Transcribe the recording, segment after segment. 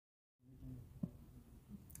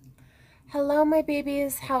Hello, my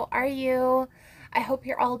babies. How are you? I hope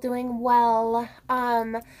you're all doing well.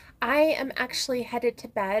 I am actually headed to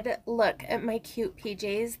bed. Look at my cute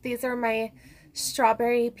PJs. These are my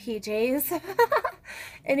strawberry PJs.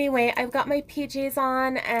 Anyway, I've got my PJs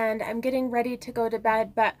on and I'm getting ready to go to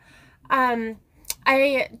bed, but um,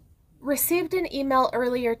 I received an email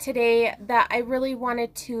earlier today that I really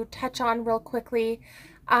wanted to touch on real quickly.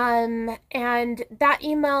 And that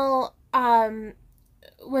email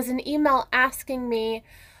was an email asking me,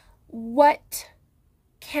 what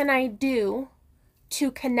can I do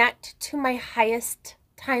to connect to my highest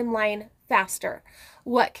timeline faster?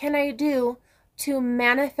 What can I do to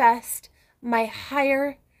manifest my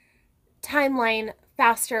higher timeline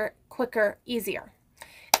faster, quicker, easier?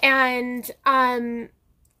 And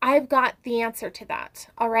I've got the answer to that.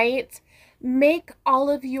 All right. Make all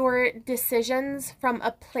of your decisions from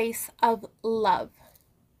a place of love.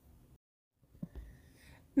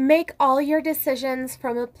 Make all your decisions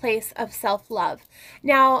from a place of self-love.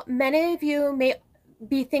 Now, many of you may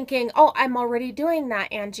be thinking, oh, I'm already doing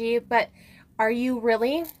that, Angie, but are you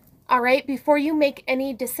really? All right, before you make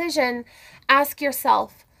any decision, ask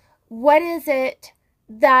yourself, what is it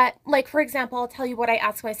that, like, for example, I'll tell you what I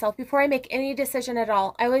ask myself before I make any decision at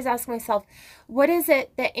all. I always ask myself, what is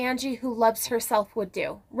it that Angie who loves herself would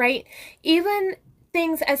do, right? Even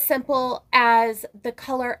things as simple as the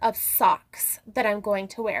color of socks that I'm going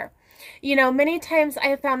to wear. You know, many times I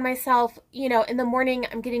have found myself, you know, in the morning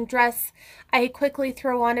I'm getting dressed, I quickly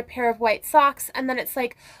throw on a pair of white socks, and then it's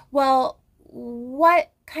like, well,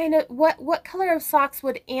 what color of socks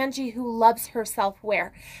would Angie who loves herself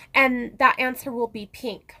wear? And that answer will be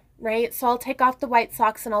pink, right? So I'll take off the white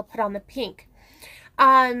socks and I'll put on the pink.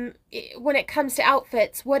 When it comes to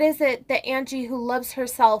outfits, what is it that Angie who loves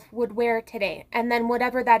herself would wear today? And then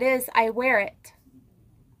whatever that is, I wear it.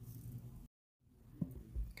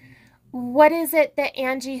 What is it that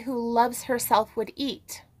Angie who loves herself would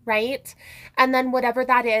eat? Right? And then whatever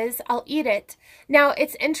that is, I'll eat it. Now,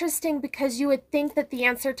 it's interesting because you would think that the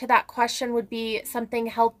answer to that question would be something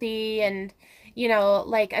healthy and, you know,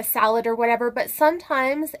 like a salad or whatever. But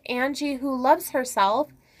sometimes Angie who loves herself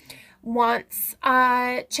wants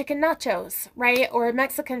chicken nachos, right? Or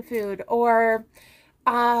Mexican food, or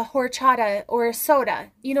horchata, or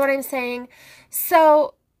soda. You know what I'm saying?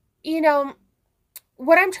 So, you know,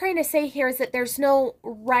 what I'm trying to say here is that there's no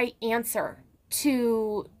right answer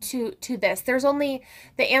to this. There's only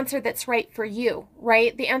the answer that's right for you,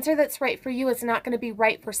 right? The answer that's right for you is not going to be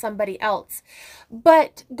right for somebody else.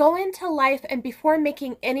 But go into life, and before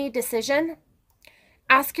making any decision,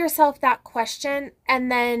 ask yourself that question,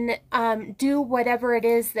 and then do whatever it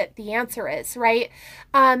is that the answer is, right?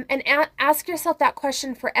 And ask yourself that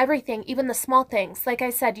question for everything, even the small things. Like I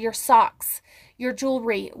said, your socks, your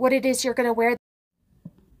jewelry, what it is you're going to wear,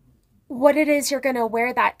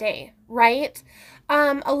 that day, right?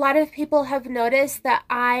 A lot of people have noticed that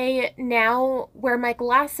I now wear my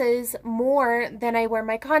glasses more than I wear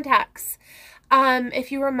my contacts.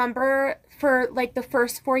 If you remember, for like the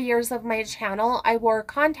first 4 years of my channel, I wore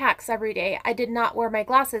contacts every day. I did not wear my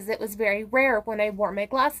glasses. It was very rare when I wore my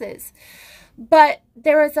glasses. But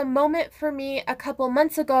there was a moment for me a couple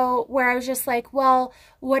months ago where I was just like, well,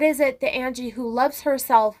 what is it that Angie who loves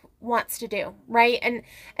herself wants to do, right?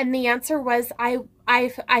 And the answer was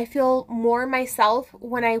I feel more myself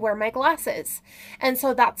when I wear my glasses. And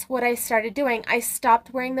so that's what I started doing. I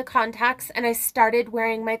stopped wearing the contacts and I started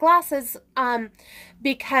wearing my glasses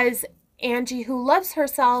because Angie who loves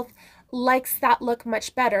herself likes that look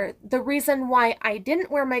much better. The reason why I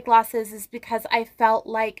didn't wear my glasses is because I felt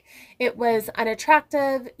like it was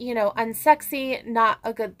unattractive, you know, unsexy, not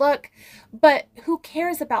a good look. But who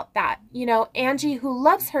cares about that? You know, Angie who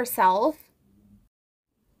loved herself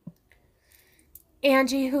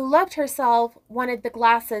wanted the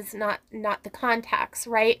glasses, not the contacts,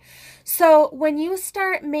 right? So when you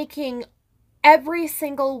start making every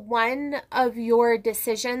single one of your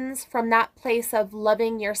decisions from that place of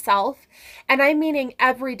loving yourself, and I'm meaning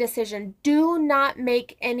every decision. Do not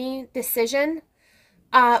make any decision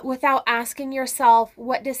without asking yourself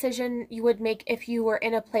what decision you would make if you were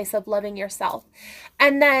in a place of loving yourself.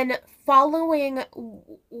 And then following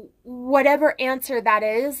whatever answer that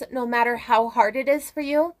is, no matter how hard it is for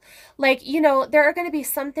you. Like, you know, there are going to be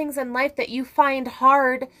some things in life that you find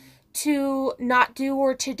hard to not do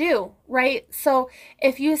or to do, right? So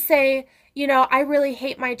if you say, you know, I really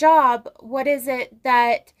hate my job, what is it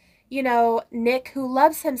that, you know, Nick who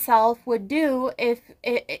loves himself would do if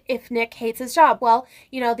Nick hates his job? Well,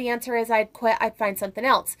 you know, the answer is I'd quit, I'd find something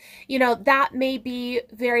else. You know, that may be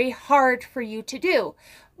very hard for you to do,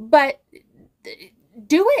 but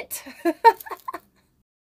do it.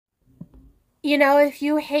 You know, if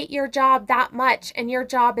you hate your job that much and your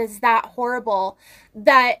job is that horrible,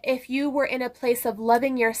 that if you were in a place of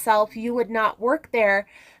loving yourself, you would not work there,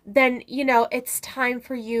 then, you know, it's time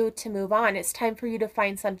for you to move on. It's time for you to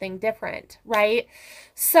find something different, right?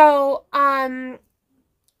 So, I've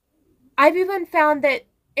even found that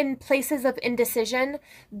in places of indecision,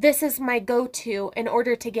 this is my go-to in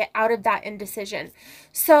order to get out of that indecision.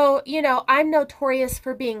 So, you know, I'm notorious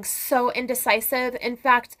for being so indecisive. In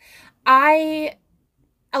fact, I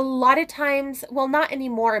a lot of times, well, not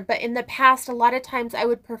anymore, but in the past, a lot of times I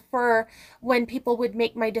would prefer when people would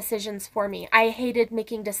make my decisions for me. I hated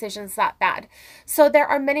making decisions that bad. So there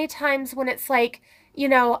are many times when it's like, you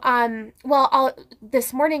know,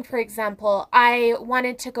 this morning, for example, I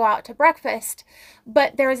wanted to go out to breakfast,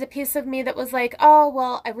 but there was a piece of me that was like, oh,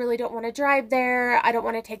 well, I really don't want to drive there. I don't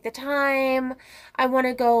want to take the time. I want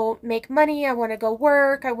to go make money. I want to go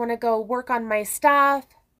work. I want to go work on my stuff.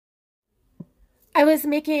 I was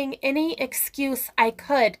making any excuse I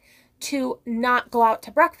could to not go out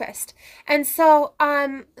to breakfast. And so,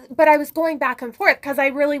 but I was going back and forth because I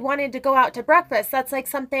really wanted to go out to breakfast. That's like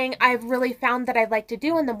something I've really found that I'd like to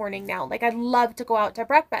do in the morning now. Like I'd love to go out to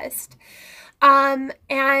breakfast. And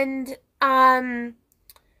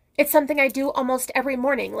it's something I do almost every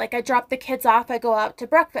morning. Like I drop the kids off, I go out to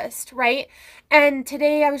breakfast, right? And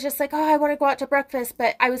today I was just like, oh, I want to go out to breakfast,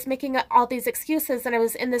 but I was making all these excuses and I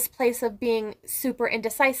was in this place of being super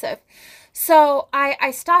indecisive. So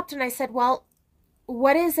I stopped and I said, well,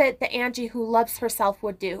 what is it that Angie who loves herself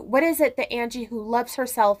would do? What is it that Angie who loves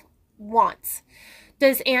herself wants?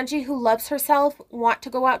 Does Angie who loves herself want to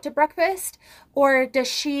go out to breakfast, or does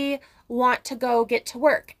she want to go get to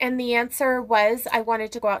work? And the answer was, I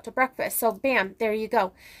wanted to go out to breakfast. So bam, there you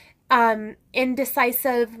go.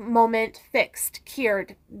 Indecisive moment fixed,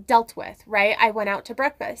 cured, dealt with, right? I went out to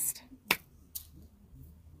breakfast.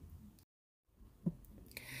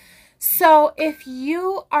 So if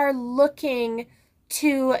you are looking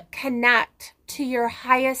to connect to your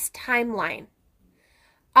highest timeline,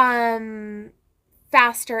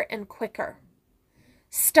 faster and quicker,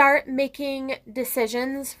 start making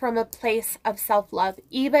decisions from a place of self-love,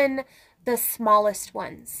 even the smallest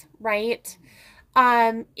ones, right?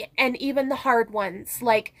 And even the hard ones,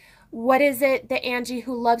 like what is it that Angie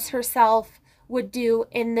who loves herself would do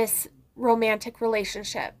in this romantic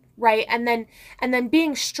relationship, right? And then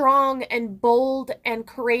being strong and bold and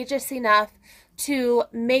courageous enough to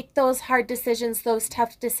make those hard decisions, those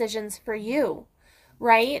tough decisions for you,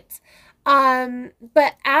 right?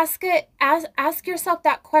 But ask yourself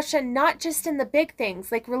that question, not just in the big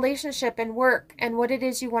things like relationship and work and what it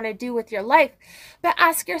is you want to do with your life, but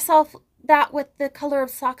ask yourself that with the color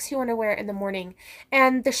of socks you want to wear in the morning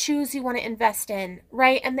and the shoes you want to invest in,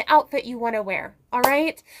 right? And the outfit you want to wear. All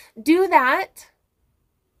right. Do that.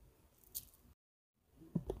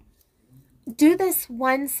 Do this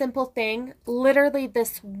one simple thing, literally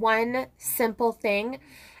this one simple thing,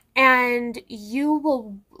 and you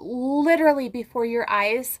will literally before your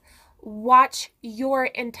eyes watch your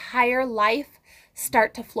entire life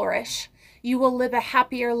start to flourish. You will live a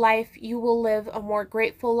happier life. You will live a more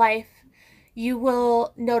grateful life. You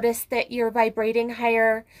will notice that you're vibrating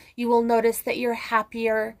higher. You will notice that you're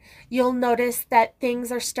happier. You'll notice that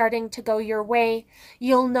things are starting to go your way.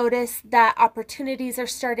 You'll notice that opportunities are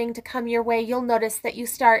starting to come your way. You'll notice that you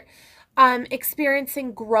start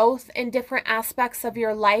experiencing growth in different aspects of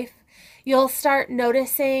your life. You'll start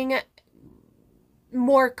noticing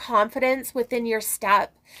more confidence within your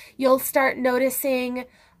step. You'll start noticing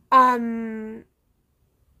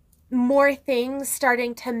more things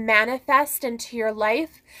starting to manifest into your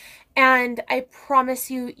life. And I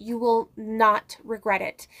promise you, you will not regret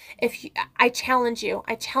it. I challenge you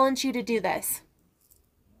to do this.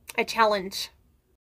 I challenge.